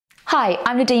Hi,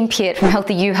 I'm Nadine Peart from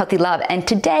Healthy You, Healthy Love, and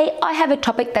today I have a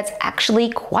topic that's actually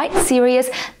quite serious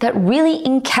that really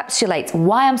encapsulates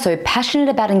why I'm so passionate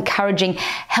about encouraging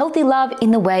healthy love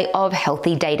in the way of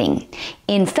healthy dating.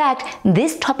 In fact,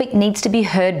 this topic needs to be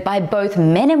heard by both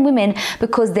men and women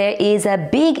because there is a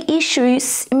big issue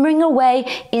simmering away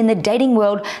in the dating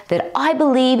world that I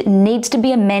believe needs to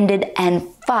be amended and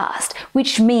fast,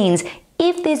 which means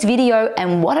if this video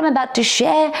and what I'm about to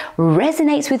share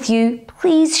resonates with you,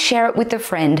 please share it with a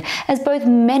friend, as both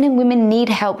men and women need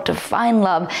help to find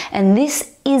love, and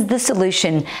this is the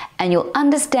solution, and you'll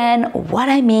understand what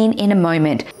I mean in a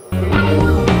moment.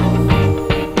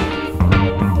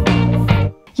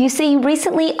 You see,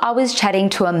 recently I was chatting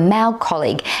to a male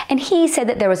colleague and he said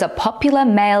that there was a popular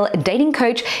male dating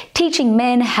coach teaching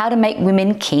men how to make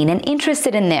women keen and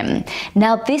interested in them.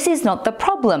 Now, this is not the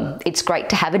problem. It's great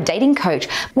to have a dating coach.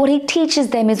 What he teaches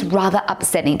them is rather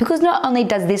upsetting because not only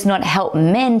does this not help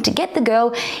men to get the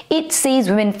girl, it sees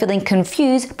women feeling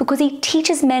confused because he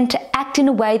teaches men to act in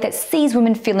a way that sees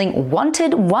women feeling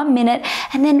wanted one minute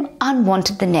and then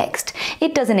unwanted the next.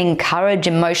 It doesn't encourage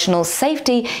emotional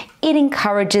safety. It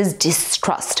encourages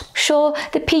distrust. Sure,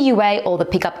 the PUA or the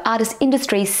pickup artist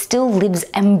industry still lives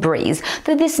and breathes,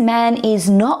 though this man is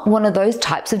not one of those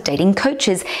types of dating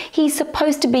coaches. He's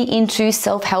supposed to be into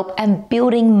self-help and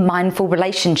building mindful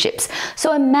relationships.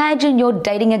 So imagine you're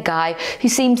dating a guy who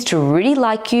seems to really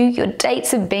like you, your dates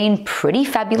have been pretty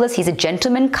fabulous, he's a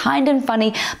gentleman, kind and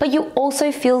funny, but you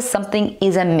also feel something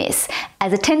is amiss.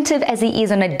 As attentive as he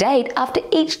is on a date, after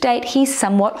each date he's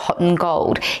somewhat hot and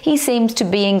cold. He seems to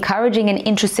be encouraging and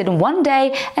interested in one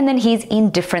day and then he's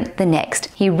indifferent the next.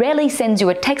 He rarely sends you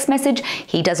a text message,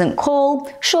 he doesn't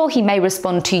call. Sure, he may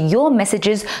respond to your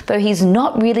messages, though he's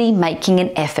not really making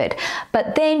an effort.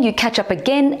 But then you catch up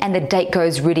again and the date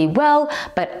goes really well,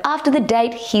 but after the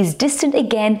date he's distant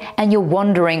again and you're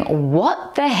wondering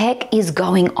what the heck is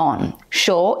going on.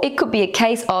 Sure, it could be a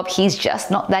case of he's just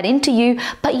not that into you,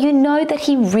 but you know that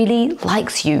he really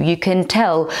likes you. You can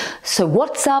tell. So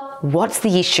what's up? What's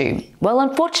the issue? Well,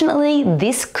 unfortunately,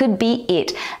 this could be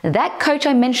it. That coach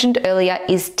I mentioned earlier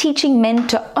is teaching men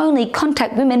to only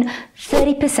contact women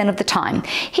 30% of the time.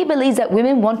 He believes that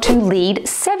women want to lead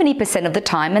 70% of the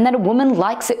time and that a woman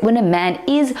likes it when a man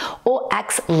is or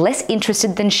acts less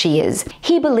interested than she is.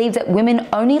 He believes that women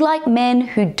only like men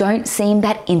who don't seem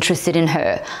that interested in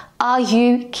her. Are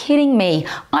you kidding me?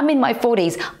 I'm in my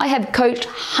 40s. I have coached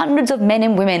hundreds of men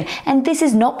and women, and this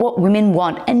is not what women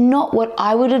want and not what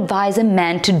I would advise a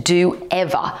man to do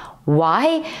ever.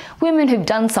 Why? Women who've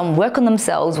done some work on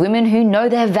themselves, women who know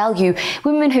their value,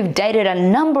 women who've dated a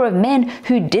number of men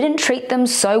who didn't treat them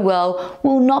so well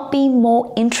will not be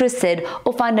more interested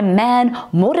or find a man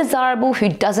more desirable who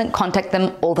doesn't contact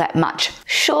them all that much.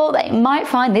 Sure, they might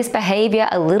find this behavior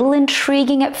a little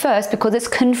intriguing at first because it's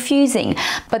confusing,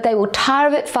 but they will tire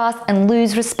of it fast and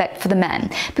lose respect for the man.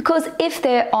 Because if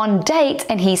they're on dates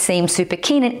and he seems super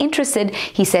keen and interested,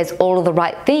 he says all of the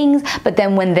right things, but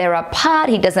then when they're apart,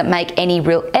 he doesn't make any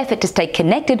real effort to stay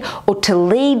connected or to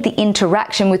lead the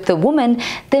interaction with the woman,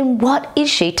 then what is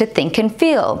she to think and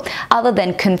feel other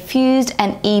than confused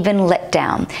and even let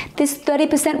down? This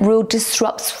 30% rule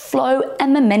disrupts flow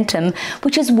and momentum,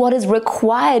 which is what is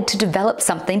required to develop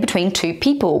something between two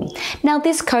people. Now,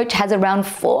 this coach has around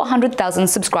 400,000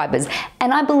 subscribers,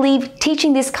 and I believe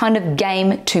teaching this kind of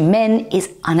game to men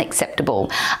is unacceptable.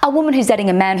 A woman who's dating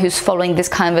a man who's following this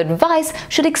kind of advice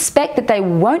should expect that they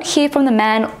won't hear from the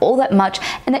man all that much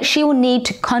and that she will need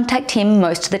to contact him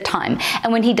most of the time.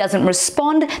 And when he doesn't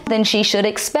respond, then she should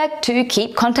expect to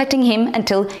keep contacting him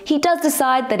until he does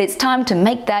decide that it's time to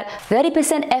make that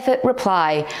 30% effort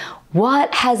reply.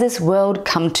 What has this world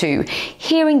come to?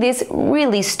 Hearing this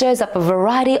really stirs up a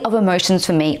variety of emotions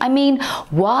for me. I mean,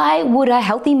 why would a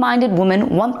healthy-minded woman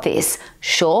want this?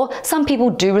 Sure, some people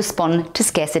do respond to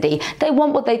scarcity. They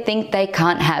want what they think they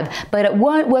can't have, but it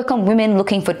won't work on women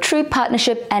looking for true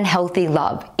partnership and healthy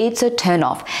love. It's a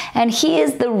turn-off. And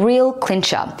here's the real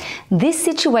clincher. This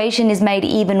situation is made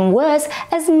even worse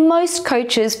as most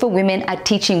coaches for women are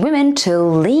teaching women to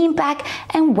lean back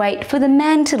and wait for the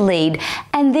man to lead.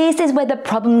 And this is where the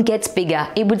problem gets bigger.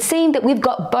 It would seem that we've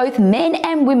got both men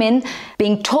and women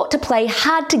being taught to play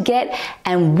hard to get,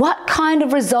 and what kind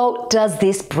of result does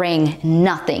this bring?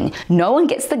 Nothing. No one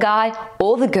gets the guy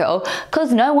or the girl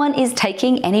because no one is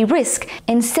taking any risk.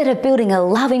 Instead of building a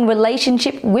loving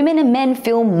relationship, women and men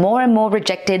feel more and more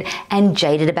rejected and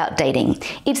jaded about dating.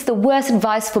 It's the worst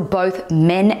advice for both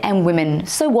men and women.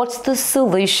 So what's the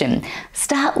solution?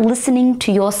 Start listening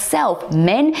to yourself.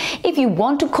 Men, if you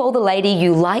want to call the lady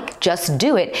you like, just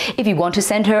do it. If you want to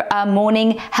send her a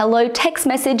morning hello text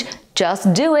message,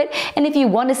 just do it. And if you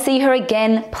want to see her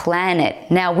again, plan it.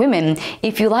 Now women,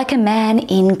 if you like a man,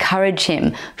 encourage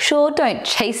him. Sure, don't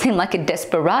chase him like a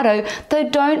desperado, though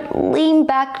don't lean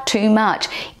back too much.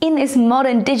 In this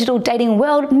modern digital dating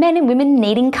world, men and women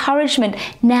need encouragement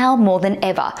now more than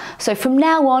ever. So from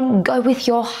now on, go with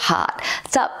your heart.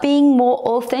 Start being more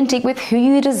authentic with who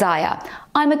you desire.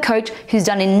 I'm a coach who's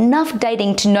done enough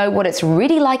dating to know what it's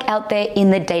really like out there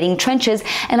in the dating trenches,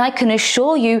 and I can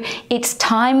assure you it's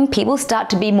time people start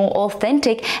to be more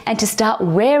authentic and to start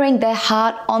wearing their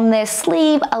heart on their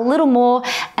sleeve a little more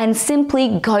and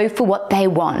simply go for what they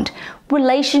want.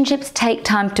 Relationships take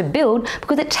time to build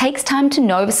because it takes time to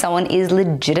know if someone is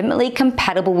legitimately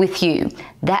compatible with you.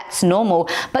 That's normal,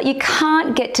 but you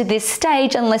can't get to this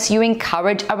stage unless you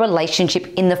encourage a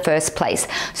relationship in the first place.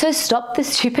 So stop the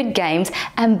stupid games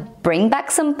and bring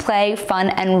back some play, fun,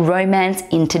 and romance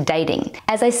into dating.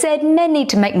 As I said, men need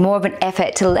to make more of an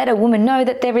effort to let a woman know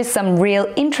that there is some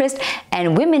real interest,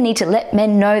 and women need to let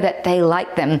men know that they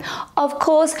like them. Of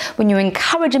course, when you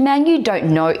encourage a man, you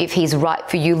don't know if he's right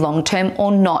for you long term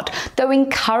or not, though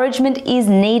encouragement is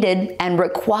needed and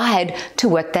required to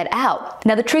work that out.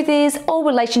 Now the truth is, all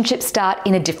relationships start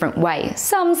in a different way.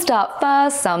 Some start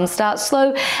fast, some start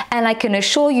slow, and I can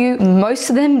assure you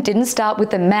most of them didn't start with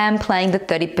the man playing the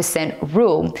 30%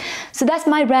 rule. So that's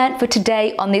my rant for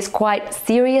today on this quite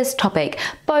serious topic.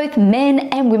 Both men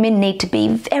and women need to be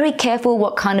very careful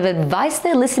what kind of advice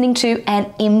they're listening to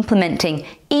and implementing.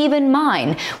 Even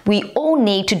mine. We all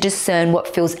need to discern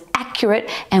what feels accurate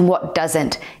and what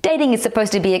doesn't. Dating is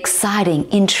supposed to be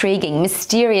exciting, intriguing,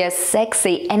 mysterious,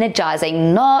 sexy,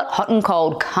 energizing, not hot and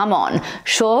cold. Come on.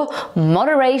 Sure,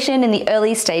 moderation in the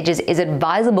early stages is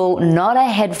advisable, not a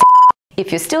head f***.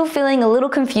 If you're still feeling a little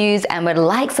confused and would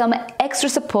like some extra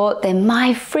support, then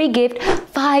my free gift,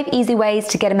 5 easy ways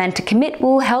to get a man to commit,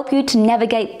 will help you to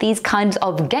navigate these kinds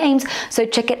of games, so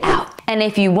check it out. And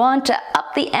if you want to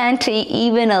up the ante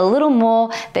even a little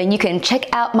more, then you can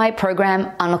check out my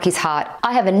program, Unlock His Heart.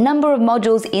 I have a number of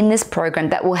modules in this program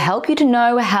that will help you to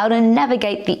know how to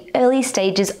navigate the early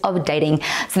stages of dating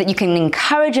so that you can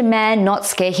encourage a man, not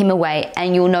scare him away,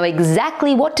 and you'll know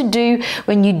exactly what to do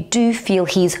when you do feel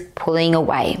he's pulling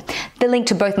away. The link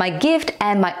to both my gift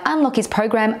and my Unlock His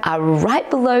program are right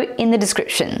below in the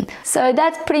description. So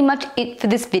that's pretty much it for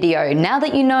this video. Now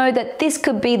that you know that this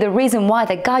could be the reason why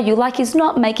the guy you like is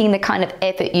not making the kind of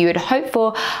effort you would hope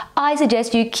for, I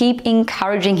suggest you keep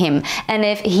encouraging him. And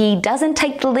if he doesn't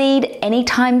take the lead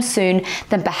anytime soon,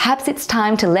 then perhaps it's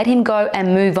time to let him go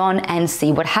and move on and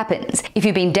see what happens. If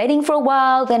you've been dating for a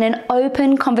while, then an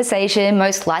open conversation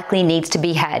most likely needs to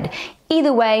be had.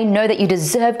 Either way, know that you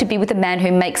deserve to be with a man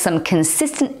who makes some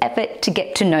consistent effort to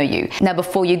get to know you. Now,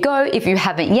 before you go, if you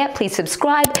haven't yet, please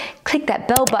subscribe, click that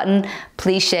bell button,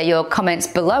 please share your comments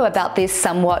below about this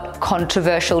somewhat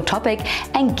controversial topic,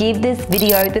 and give this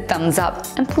video the thumbs up.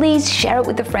 And please share it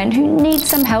with a friend who needs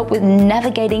some help with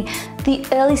navigating the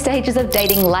early stages of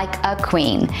dating like a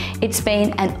queen. It's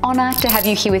been an honor to have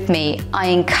you here with me. I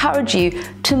encourage you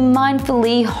to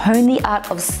mindfully hone the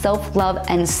art of self-love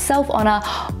and self-honor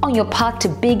on your path to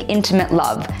big, intimate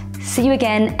love. See you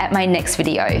again at my next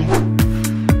video.